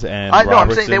Betances and Robertson's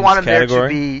I'm saying they want him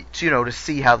category. there to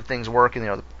see how things work in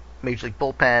the Major League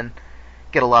bullpen,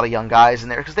 get a lot of young guys in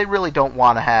there, because they really don't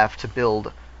want to have to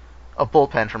build a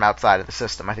bullpen from outside of the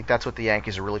system. I think that's what the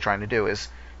Yankees are really trying to do, is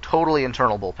totally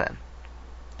internal bullpen.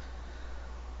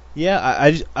 Yeah,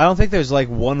 I don't think there's like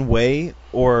one way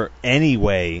or any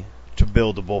way to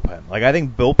build a bullpen. Like, I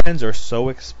think bullpens are so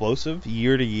explosive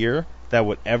year to year that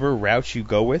whatever route you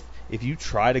go with, if you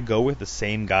try to go with the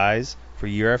same guys for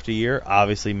year after year,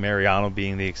 obviously Mariano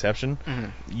being the exception,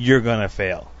 you're going to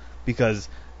fail. Because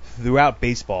throughout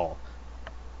baseball,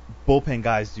 bullpen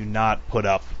guys do not put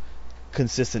up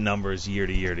consistent numbers year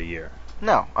to year to year.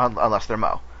 No, unless they're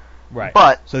Mo. Right.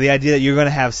 But so the idea that you're going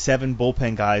to have 7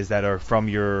 bullpen guys that are from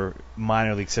your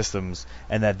minor league systems,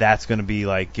 and that's going to be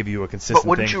like give you a consistent. But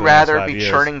wouldn't thing you for the next rather 5 be years.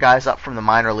 churning guys up from the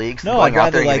minor leagues? No, than going I'd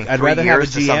out there rather and giving 3 have a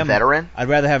years to some veteran. I'd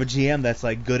rather have a GM that's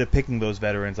like good at picking those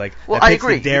veterans. Like Well, that I picks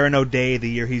agree. the Darren O'Day the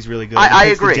year he's really good. I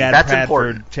Picks the agree. That's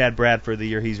important. Chad Bradford the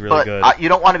year he's really But good. you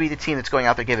don't want to be the team that's going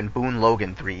out there giving Boone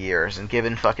Logan 3 years and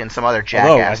giving fucking some other jackass.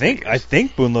 Although I 3 years.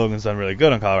 think Boone Logan's done really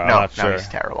good on Colorado. No, I'm not no, sure. he's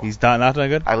terrible. He's not done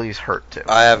good. I believe he's hurt too.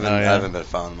 I haven't Oh, yeah. I haven't been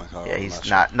found in my car. Yeah, he's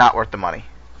not worth the money.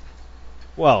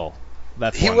 Well,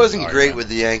 that's He one wasn't great argument. with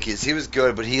the Yankees. He was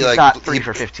good, but He's not 3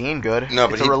 for 15 good. No,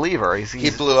 but it's a reliever.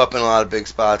 he blew up in a lot of big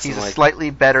spots. He's and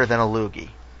slightly better than a loogie.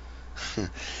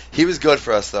 He was good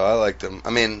for us, though. I liked him.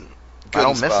 I mean, good I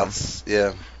don't in miss him. spots.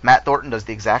 Yeah. Matt Thornton does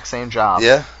the exact same job.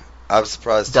 Yeah. I was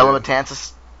surprised. Dylan too.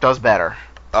 Betances does better.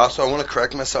 Also, I want to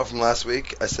correct myself from last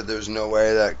week. I said there was no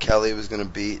way that Kelly was going to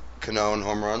beat Cano in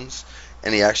home runs,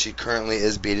 and he actually currently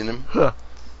is beating him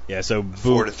Yeah, so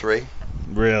 4-3.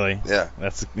 Really? Yeah.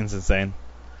 That's insane.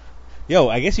 Yo,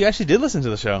 I guess you actually did listen to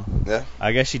the show. Yeah.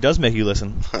 I guess she does make you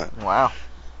listen. Wow.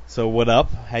 So what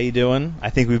up? How you doing? I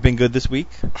think we've been good this week.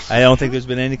 I don't think there's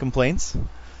been any complaints.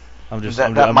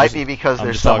 That might be because I'm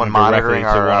there's just someone talking directly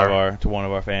monitoring to one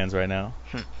of our fans right now.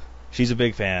 She's a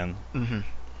big fan. Mm-hmm.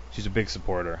 She's a big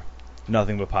supporter.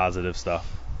 Nothing but positive stuff.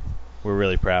 We're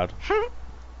really proud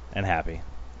and happy.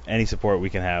 Any support we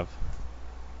can have.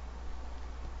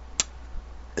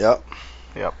 Yep.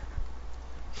 Yep.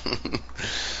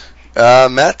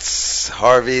 Mets,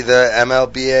 Harvey, the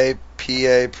MLBA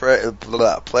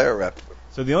PA player rep.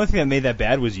 So the only thing that made that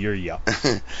bad was your yup.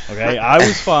 Okay, I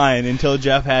was fine until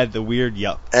Jeff had the weird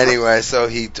yup. Anyway, so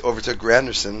he overtook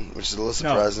Granderson, which is a little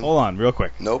surprising. No, hold on, real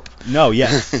quick. Nope. No,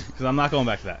 yes, because I'm not going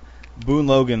back to that. Boone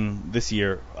Logan this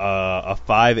year, a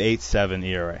 5.87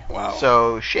 ERA. Wow.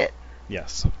 So, shit.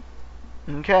 Yes.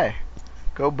 Okay.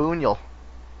 Go Boone-yul.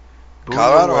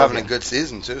 Colorado having a good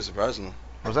season, too, surprisingly.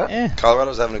 Was that?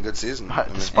 Colorado's having a good season.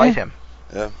 Despite him.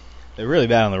 Yeah. They're really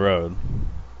bad on the road,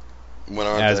 When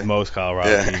aren't as they? most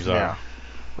Colorado teams are. Yeah.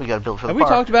 We got to build for the Have we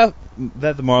park. talked about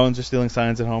that the Marlins are stealing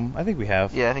signs at home? I think we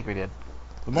have. Yeah, I think we did.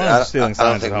 The Marlins are stealing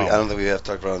signs at home. I don't think we have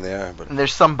talked about it on the air, but And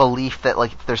there's some belief that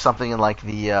like there's something in like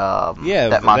the Yeah, that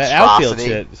that monstrosity. outfield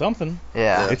shit, something.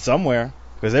 Yeah. It's somewhere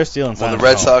because they're stealing signs. well, the at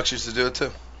Red home. Sox used to do it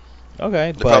too.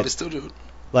 Okay, They probably but still do it.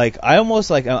 like I almost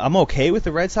like I'm okay with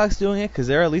the Red Sox doing it because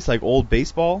they're at least like old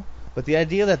baseball. But the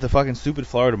idea that the fucking stupid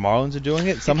Florida Marlins are doing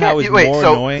it somehow is Wait, more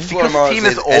so annoying. because Florida the team Marlins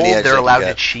is need any old, edge they're they can allowed to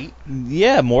get. cheat.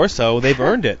 Yeah, more so. They've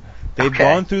earned it. They've Okay.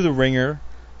 gone through the ringer.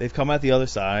 They've come out the other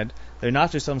side. They're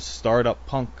not just some startup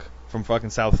punk from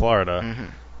fucking South Florida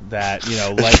Mm-hmm. that,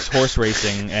 likes horse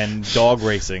racing and dog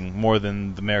racing more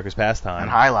than America's pastime. And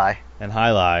High Lie. And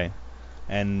High Lie.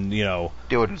 and do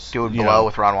it below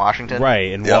with Ron Washington.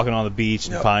 Right, and Yep. walking on the beach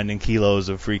and Yep. finding kilos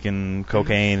of freaking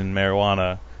cocaine and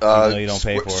marijuana, even though you don't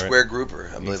pay for it. Square grouper,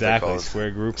 I believe Exactly, they call it.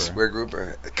 square grouper. Square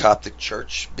grouper. A Coptic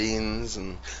church, beans,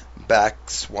 and back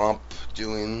swamp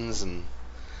doings, and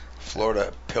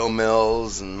Florida pill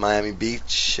mills, and Miami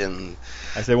Beach, and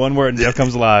I say one word and Jeff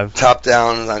comes alive. top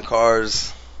downs on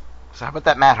cars. So how about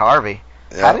that Matt Harvey?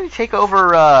 Yeah. How did he take over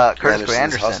Curtis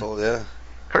Granderson's Granderson? hustle, yeah.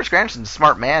 Curtis Granderson's a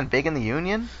smart man, big in the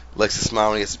union. Likes to smile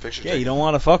when he gets a picture Yeah, taken. you don't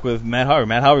want to fuck with Matt Harvey.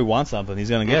 Matt Harvey wants something. He's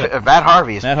going to get it. If Matt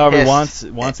Harvey is Matt Harvey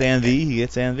pissed. wants ANV. He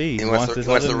gets ANV. He wants this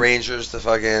the other- Rangers to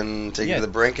fucking take you Yeah. to the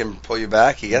brink and pull you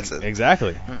back. He gets it.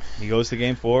 Exactly. He goes to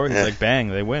game 4. He's Yeah. like, bang,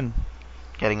 they win.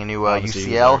 Getting a new Obviously, he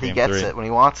was UCL, there he game gets 3. it when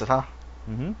he wants it, huh?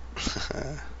 hmm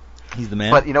He's the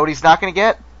man. But you know what he's not going to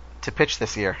get? To pitch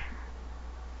this year.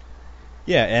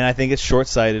 Yeah, and I think it's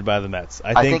short-sighted by the Mets.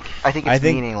 I think it's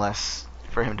meaningless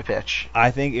for him to pitch.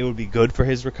 I think it would be good for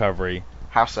his recovery.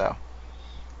 How so?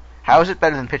 How is it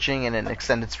better than pitching in an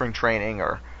extended spring training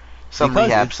or some Because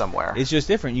rehab it's- somewhere? It's just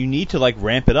different. You need to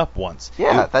ramp it up once.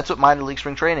 Yeah, that's what minor league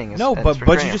spring training is. No, and but spring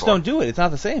you training just for. don't do it. It's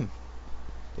not the same.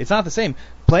 It's not the same.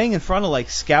 Playing in front of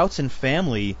scouts and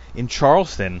family in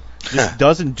Charleston just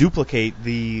doesn't duplicate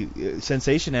the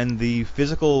sensation and the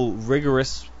physical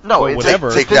rigorous No, or it's whatever.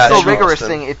 the Take that, physical rigorous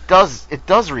Charleston. thing. It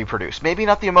does reproduce. Maybe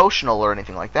not the emotional or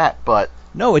anything like that, but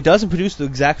No, it doesn't produce the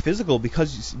exact physical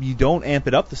because you don't amp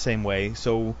it up the same way,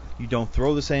 so you don't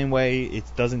throw the same way. It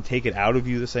doesn't take it out of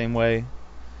you the same way.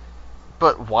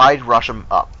 why rush him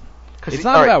up? It's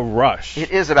not about rush. It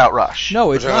is about rush.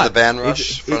 No, it's Remember not. the band rush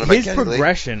It's- from his Kenny Lee?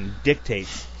 progression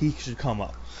dictates he should come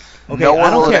up. Okay, No one I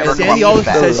don't will care. ever Sandy come always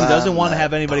back. says he doesn't want to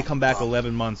have anybody come back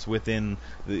 11 months within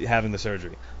having the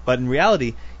surgery. But in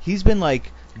reality, he's been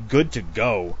good to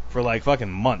go for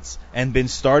fucking months and been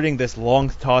starting this long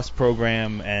toss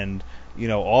program and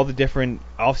all the different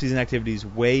off-season activities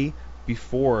way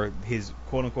before his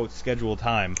quote-unquote scheduled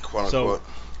time. Quote-unquote. So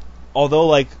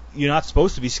although you're not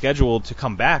supposed to be scheduled to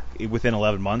come back within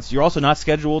 11 months, you're also not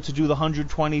scheduled to do the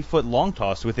 120-foot long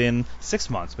toss within 6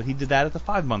 months. But he did that at the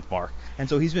 5-month mark, and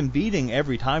so he's been beating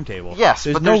every timetable. Yes,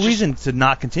 there's but no there's reason to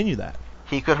not continue that.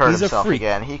 He could hurt He's a himself freak.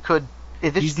 again. He could.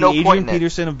 There's He's the no Adrian point in it.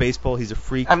 Peterson of baseball. He's a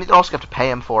freak. I mean, they're also have to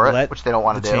pay him for it, Let which they don't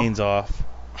want the to do. chains off.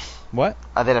 What?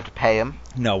 They'd have to pay him.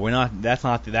 No, we're not.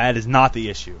 That is not the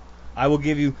issue. I will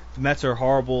give you. The Mets are a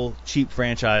horrible, cheap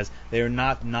franchise. They are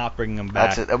not That's bringing them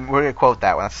back. it. We're gonna quote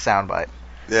that one. That's a soundbite.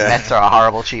 Yeah. Mets are a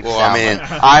horrible, cheap Well, I soundbite.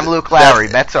 mean, I'm Luke Lowry.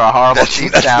 Mets are a horrible,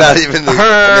 cheap That's soundbite. not even the.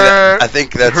 I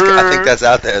think that's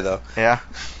out there though. Yeah.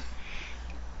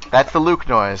 That's the Luke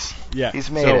noise. Yeah, He's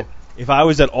made so it. If I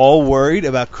was at all worried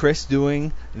about Chris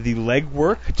doing the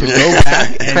legwork to go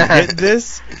back and hit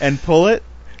this and pull it,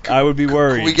 I would be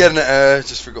worried. Can we get an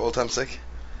just for old time's sake?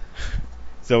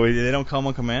 So they don't come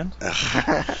on command?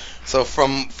 So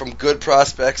from good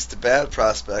prospects to bad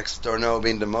prospects, d'Arnaud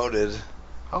being demoted.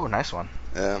 Oh, nice one.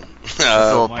 Yeah. Just a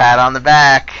little my pat on the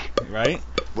back. Right?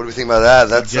 What do we think about that?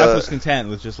 That's Jeff was content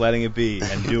with just letting it be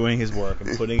and doing his work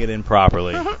and putting it in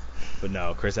properly. But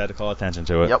no, Chris had to call attention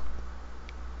to it.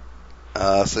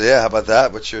 Yep. so yeah. How about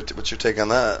that? What's your take on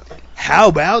that? How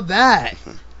about that?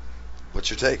 What's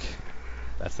your take?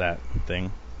 That's that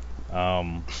thing.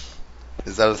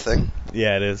 Is that a thing?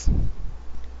 Yeah, it is.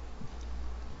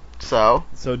 So,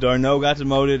 So d'Arnaud got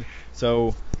demoted.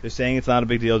 So they're saying it's not a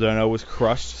big deal. d'Arnaud was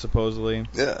crushed, supposedly.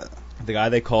 Yeah. The guy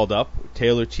they called up,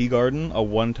 Taylor Teagarden, a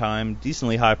one-time,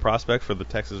 decently high prospect for the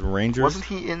Texas Rangers. wasn't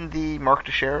he in the Mark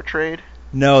Teixeira trade?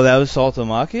 No, that was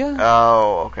Saltalamacchia?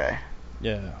 Oh, okay.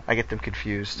 Yeah. I get them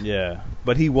confused. Yeah.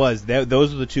 But he was.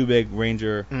 Those were the two big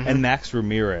Ranger. Mhm. And Max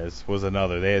Ramirez was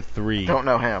another. They had three. Don't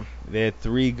know him. They had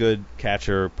three good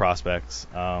catcher prospects.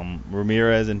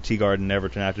 Ramirez and Teagarden never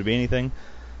turned out to be anything.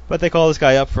 But they call this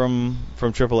guy up from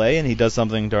AAA, and he does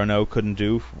something d'Arnaud couldn't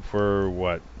do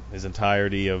for, his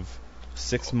entirety of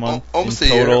 6 months Almost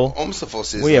in a year. total. Almost a full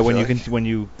season. Well, yeah, I when feel you like. when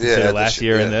you Yeah, consider this last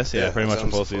year, year yeah, and this, yeah, pretty much a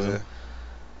almost full full, season. yeah.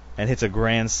 And hits a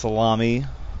grand salami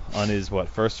on his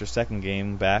first or second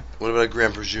game back. What about a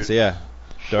Grand Pursuit? So yeah,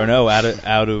 d'Arnaud out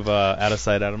of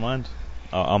sight, out of mind.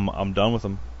 I'm done with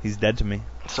him. He's dead to me.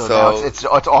 So, So- now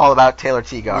it's all about Taylor Would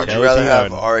Teagarden. you Taylor rather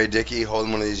have Teagarden. R.A. Dickey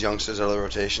holding one of these youngsters out of the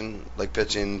rotation,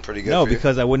 pitching pretty good? No, for you?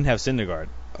 because I wouldn't have Syndergaard.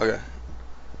 Okay.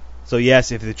 So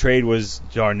yes, if the trade was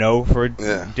d'Arnaud for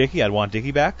Yeah. Dickey, I'd want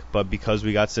Dickey back. But because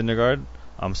we got Syndergaard,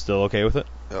 I'm still okay with it.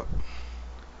 Yep.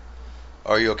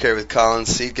 Are you okay with Collins'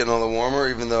 seat getting a little warmer,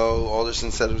 even though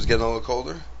Alderson said it was getting a little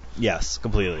colder? Yes,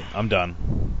 completely. I'm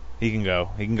done. He can go.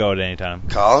 He can go at any time.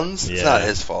 Collins? It's Yeah. not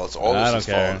his fault. It's I don't Alderson's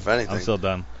fault, care. if anything. I'm still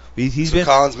done. He's So been.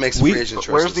 Collins makes the free agent choices.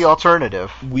 Where's the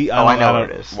alternative? I know don't- what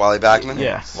it is. Wally Backman?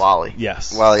 Yeah, Wally.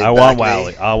 Yes. Wally I want Backman.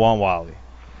 Wally. I want Wally.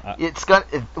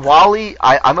 Wally.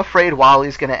 I'm afraid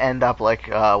Wally's going to end up like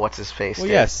what's his face? Well,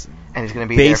 did. yes. And he's going to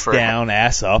be there Face for. down,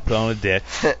 ass up on a dick.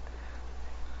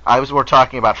 We're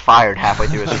talking about fired halfway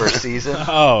through his first season.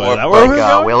 Oh, Or is that where we're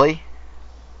Like going? Willie.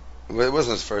 Well, it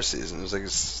wasn't his first season. It was like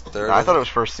his third. I thought it was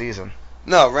first season.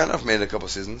 No, Randolph made it a couple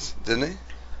seasons, didn't he?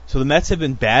 So the Mets have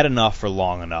been bad enough for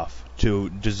long enough to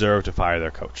deserve to fire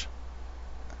their coach.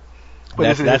 But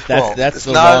isn't it his fault? That's It's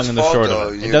the not long his and the fault, short though.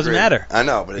 of it. You It doesn't agree. matter. I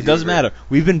know, but It doesn't matter.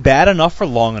 We've been bad enough for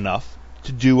long enough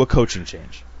to do a coaching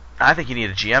change. I think you need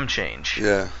a GM change.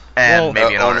 Yeah. And Well,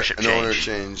 maybe an ownership An change. owner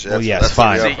change. Well, yes, that's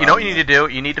fine. the real See, you know what problem. you need to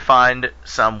do? You need to find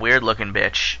some weird-looking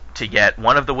bitch to get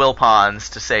one of the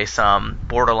Wilpons to say some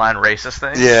borderline racist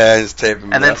thing. Yeah, just tape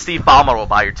him. And then up. Steve Ballmer will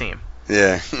buy your team.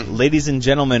 Yeah. Ladies and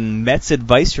gentlemen, Mets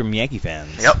advice from Yankee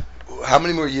fans. Yep. How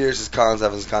many more years does Collins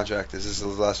have in his contract? Is this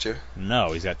his last year?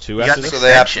 No, he's got 2 You got after the this. So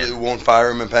they extension. absolutely won't fire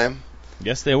him and pay him?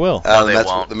 Yes, they will. No, the they Mets,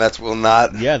 won't. The Mets will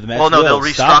not. Yeah, the Mets Well, no, will.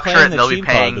 they'll Stop restructure playing it. the They'll be cheap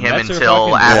paying card. The him Mets are until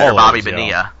fucking after ballers, Bobby yo.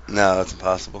 Bonilla. No, that's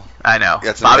impossible. I know. Yeah,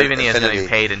 it's Bobby an Bonilla is going to be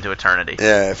infinity. paid into eternity.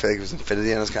 Yeah, I feel like it was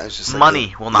infinity on his contract. It's just like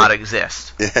Money will not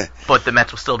exist, Yeah. but the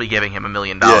Mets will still be giving him $1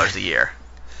 million Yeah. a year.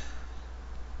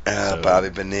 So- Bobby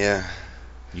Bonilla.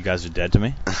 You guys are dead to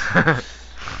me?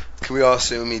 Can we all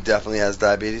assume he definitely has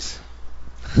diabetes?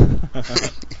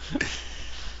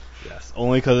 Yes,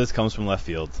 only because this comes from left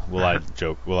field. Will I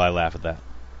joke? Will I laugh at that?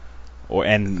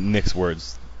 And mix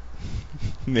words.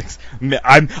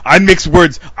 I'm mix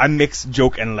words. I mix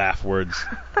joke and laugh words.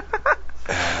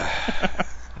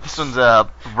 This one's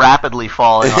rapidly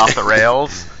falling off the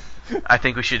rails. I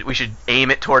think we should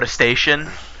aim it toward a station.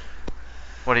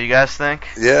 What do you guys think?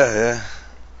 Yeah.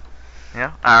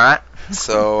 Yeah. All right.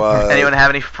 So, Anyone have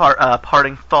any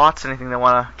parting thoughts? Anything they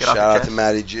want to get off shout the out chest? to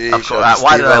Matty G. Of shout course. out to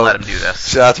Why did I Steve-O, let him do this?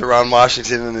 Shout out to Ron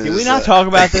Washington. And Can we his, not talk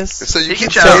about this? So you He can can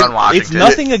shout say out Ron Washington. It's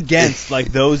nothing against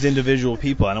like those individual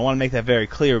people, and I want to make that very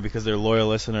clear because they're loyal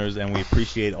listeners, and we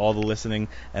appreciate all the listening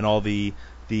and all the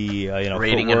Rating and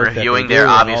footwork that they reviewing do they're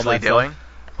and all obviously that stuff. doing.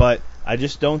 But I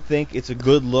just don't think it's a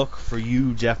good look for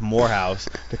you, Jeff Morehouse,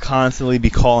 to constantly be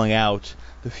calling out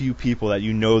the few people that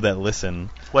you know that listen.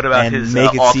 What about and his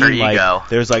make it alter seem ego? like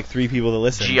there's like 3 people that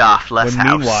listen. Geoff Lesshouse. When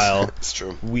meanwhile, It's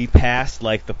true. we passed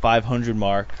like the 500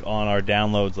 mark on our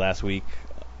downloads last week.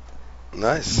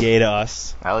 Nice. Yay to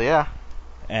us. Hell yeah.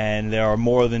 And there are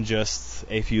more than just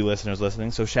a few listeners listening.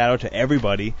 So shout out to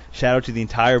everybody. Shout out to the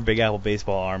entire Big Apple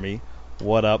Baseball Army.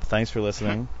 What up? Thanks for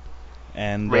listening.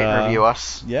 And Rate and review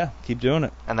us. Yeah, keep doing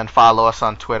it. And then follow us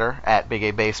on Twitter at Big A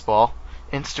Baseball,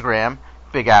 Instagram,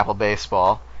 Big Apple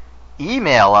Baseball.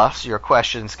 Email us your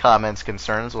questions, comments,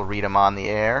 concerns. We'll read them on the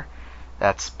air.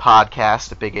 That's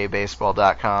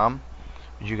podcast@bigabaseball.com.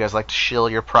 Would you guys like to shill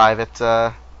your private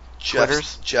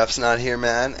Twitters? Jeff's not here,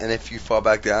 man. And if you fall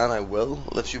back down, I will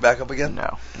lift you back up again.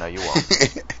 No, you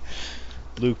won't.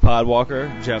 Luke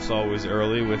Podwalker. Jeff's always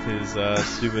early with his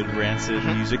stupid rancid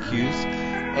music cues.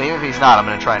 And even if he's not, I'm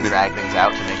going to try and drag things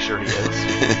out to make sure he is.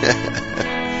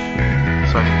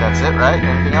 So I think that's it, right?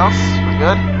 Anything else? We're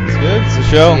good? It's good. It's a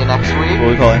show. See you next week.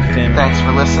 What we call entertainment. Thanks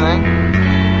for listening.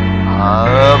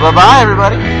 Bye-bye,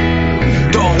 everybody.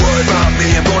 Don't worry about me,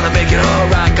 I'm gonna make it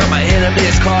alright. Got my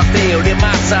enemies crossed field in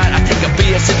my sight. I think I'll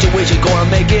be a situation, gonna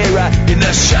make it right. In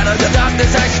the shadow of the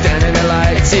darkness, I stand in the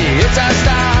light. See, it's our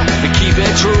style, we keep it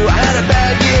true. I had a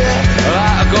bad year,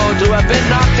 I've gone through. I've been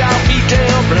knocked out, beat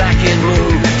down, black and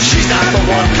blue. She's not the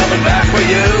one coming back for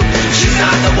you. She's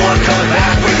not the one coming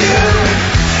back for you.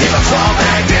 If I fall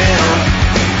back down,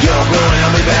 you're gonna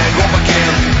help me back up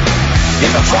again.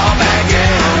 If I fall back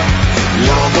down,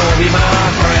 you're gonna be my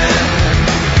friend.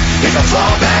 If I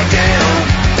fall back down,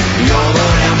 you're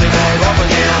gonna help me back up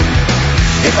again.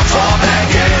 If I fall back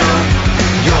down,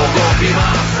 you're gonna be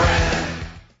my friend.